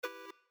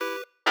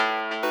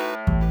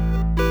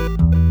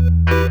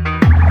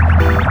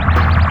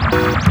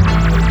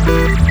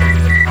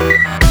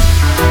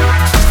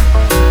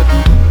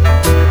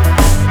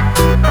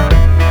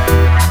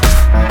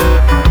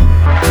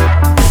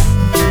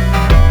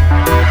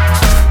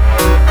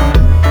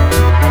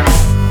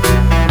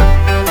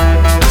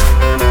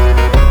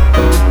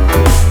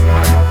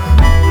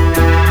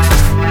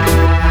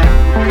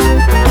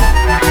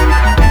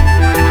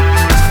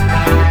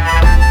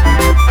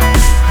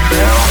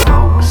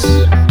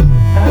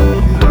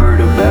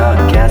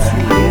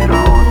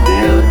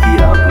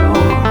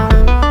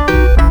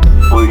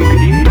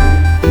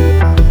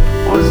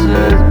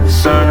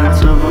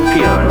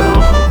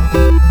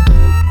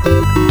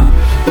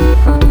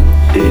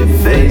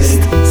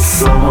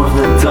Some of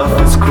the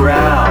toughest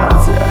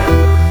crowds.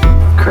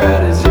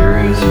 Crowd of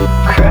zeros,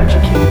 crowd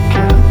you can't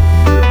count.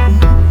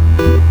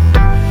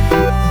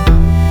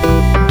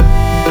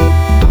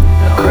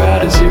 A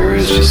crowd of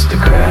zeros, just a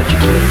crowd you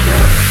can't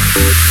count.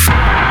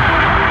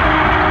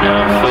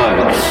 Now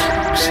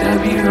folks,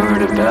 have you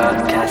heard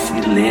about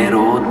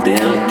Casillero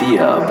del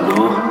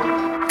Diablo?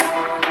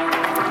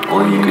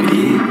 All you could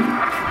eat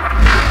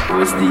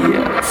was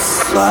the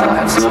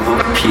size of a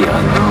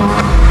piano.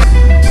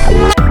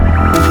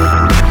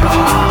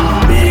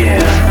 Oh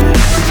man,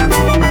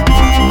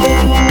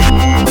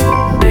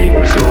 they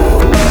go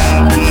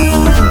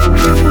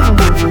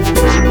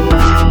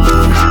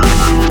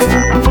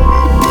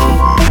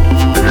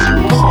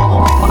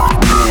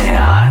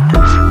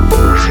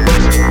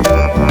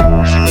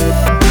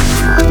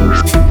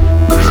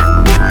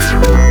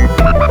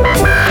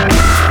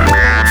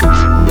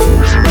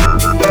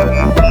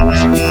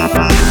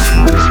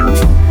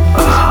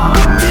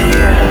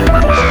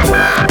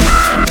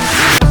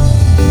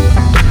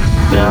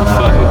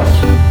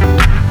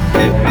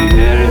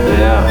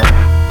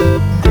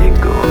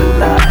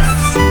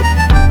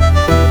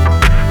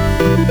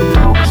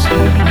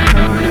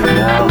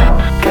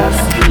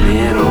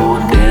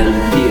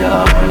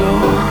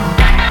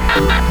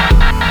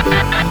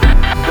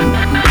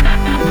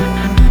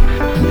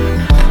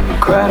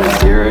crowd of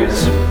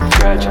zeros,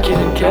 crowd you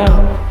can't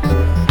count.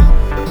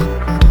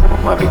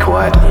 Well, might be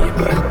quiet here,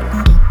 but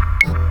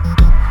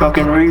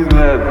fucking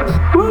reverb.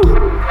 Woo!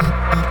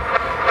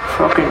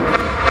 Fucking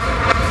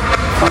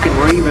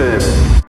reverb.